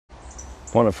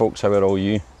Morning folks, how are all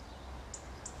you?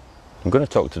 I'm going to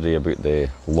talk today about the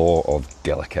law of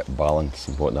delicate balance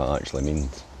and what that actually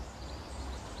means.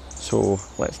 So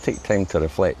let's take time to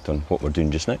reflect on what we're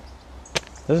doing just now.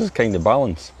 This is kind of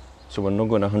balance, so we're not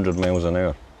going 100 miles an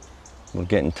hour. We're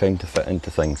getting time to fit into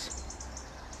things.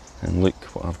 And look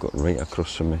what I've got right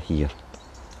across from me here.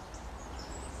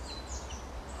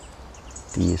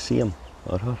 Do you see him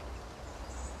or her?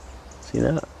 See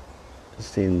that? It's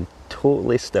staying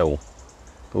totally still.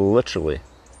 Literally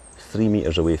 3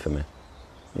 meters away from me.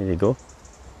 There you go.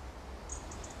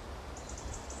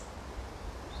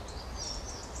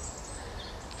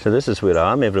 So this is where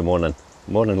I am every morning.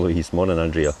 Morning Louise, morning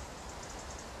Andrea.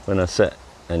 When I sit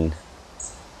and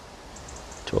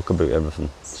talk about everything.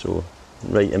 So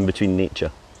right in between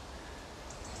nature.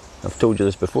 I've told you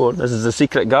this before. This is the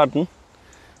secret garden,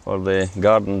 or the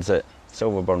gardens at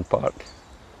Silverburn Park.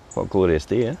 What a glorious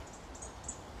day, eh?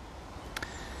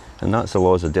 And that's the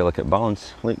laws of delicate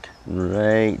balance. Look,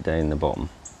 right down the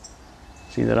bottom.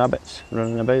 See the rabbits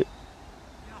running about?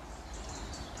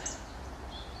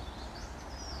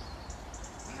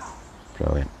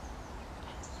 Brilliant.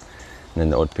 And then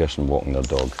the odd person walking their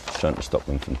dog, trying to stop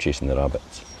them from chasing the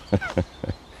rabbits.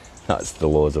 That's the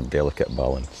laws of delicate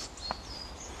balance.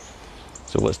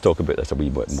 So let's talk about this a wee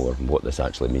bit more and what this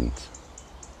actually means.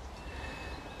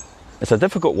 It's a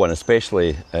difficult one,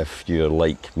 especially if you're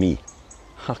like me.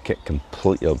 I get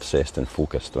completely obsessed and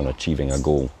focused on achieving a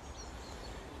goal.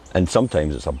 And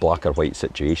sometimes it's a black or white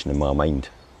situation in my mind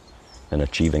in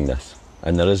achieving this.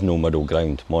 And there is no middle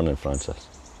ground. Morning, Francis.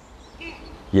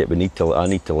 Yet I need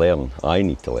to learn,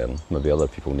 maybe other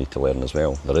people need to learn as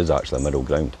well. There is actually a middle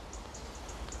ground.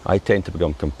 I tend to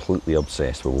become completely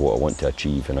obsessed with what I want to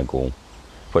achieve in a goal,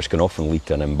 which can often lead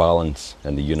to an imbalance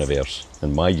in the universe,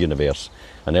 in my universe,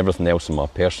 and everything else in my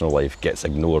personal life gets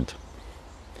ignored.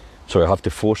 So I have to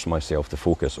force myself to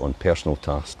focus on personal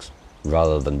tasks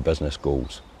rather than business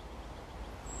goals.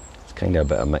 It's kind of a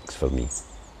bit of a mix for me.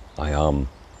 I am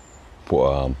what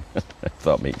I am, if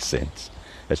that makes sense.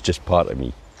 It's just part of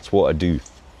me. It's what I do.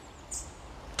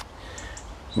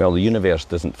 Well, the universe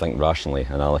doesn't think rationally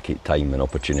and allocate time and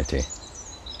opportunity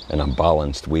in a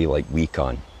balanced way like we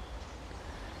can.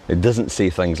 It doesn't say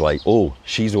things like, oh,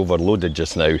 she's overloaded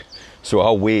just now, so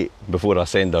I'll wait before I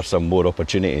send her some more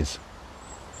opportunities.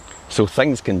 So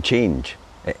things can change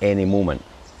at any moment,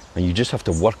 and you just have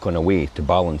to work on a way to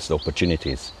balance the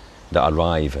opportunities that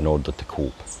arrive in order to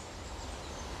cope.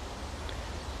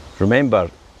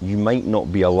 Remember, you might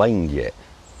not be aligned yet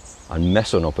and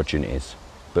miss on opportunities,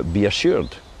 but be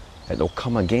assured it'll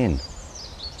come again.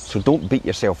 So don't beat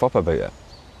yourself up about it.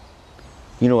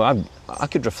 You know, I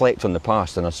could reflect on the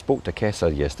past, and I spoke to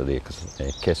Kessa yesterday, because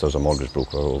Kessa's a mortgage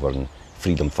broker over in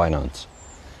Freedom Finance.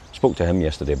 Spoke to him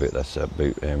yesterday about this,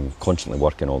 about constantly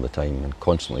working all the time and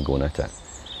constantly going at it,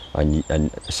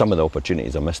 and some of the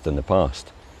opportunities I missed in the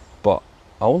past. But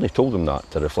I only told him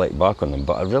that to reflect back on them,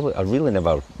 but I really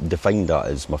never defined that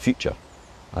as my future.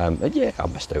 Yeah, I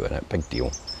missed out on it, big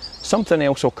deal. Something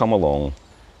else will come along.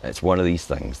 It's one of these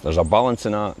things. There's a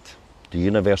balancing act. The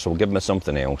universe will give me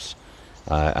something else,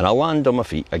 and I'll land on my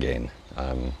feet again.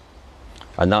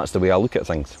 And that's the way I look at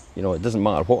things. You know, it doesn't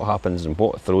matter what happens and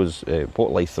what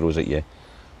life throws at you,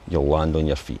 you'll land on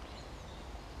your feet.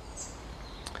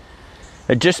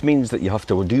 It just means that you have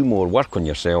to do more work on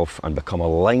yourself and become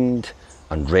aligned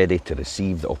and ready to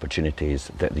receive the opportunities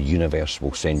that the universe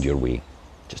will send your way.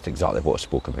 Just exactly what I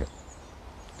spoke about.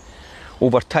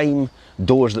 Over time,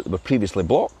 doors that were previously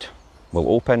blocked will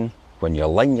open when you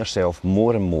align yourself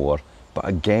more and more. But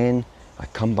again, I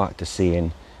come back to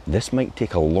saying, this might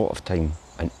take a lot of time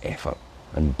and effort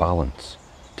and balance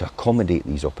to accommodate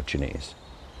these opportunities.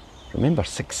 Remember,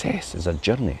 success is a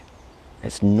journey.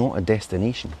 It's not a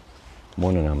destination.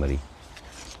 Morning, Anne-Marie.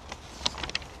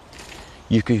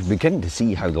 You could begin to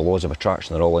see how the laws of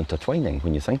attraction are all intertwining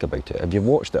when you think about it. If you've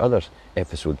watched the other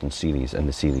episode in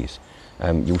the series,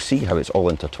 you'll see how it's all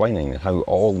intertwining and how it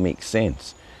all makes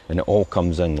sense and it all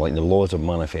comes in, like the laws of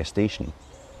manifestation.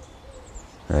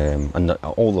 And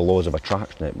all the laws of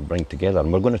attraction that bring together,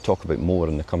 and we're going to talk about more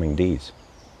in the coming days.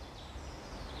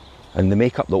 And they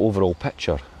make up the overall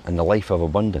picture and the life of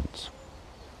abundance.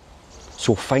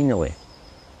 So finally,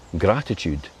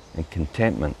 gratitude and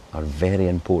contentment are very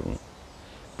important.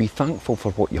 Be thankful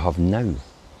for what you have now,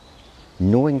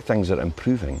 knowing things are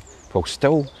improving while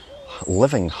still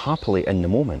living happily in the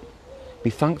moment.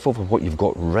 Be thankful for what you've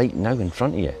got right now in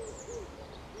front of you.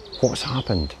 What's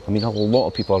happened? I mean, a lot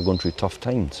of people are going through tough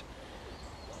times.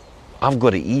 I've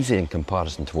got it easy in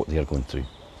comparison to what they're going through.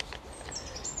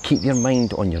 Keep your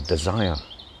mind on your desire,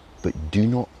 but do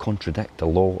not contradict the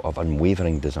law of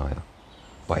unwavering desire.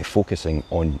 by focusing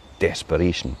on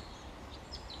desperation.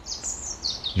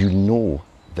 You know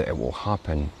that it will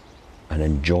happen, and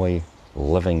enjoy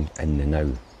living in the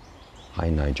now. Hi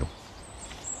Nigel.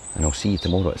 And I'll see you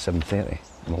tomorrow at 7:30.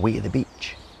 I'm away at the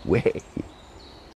beach. Way.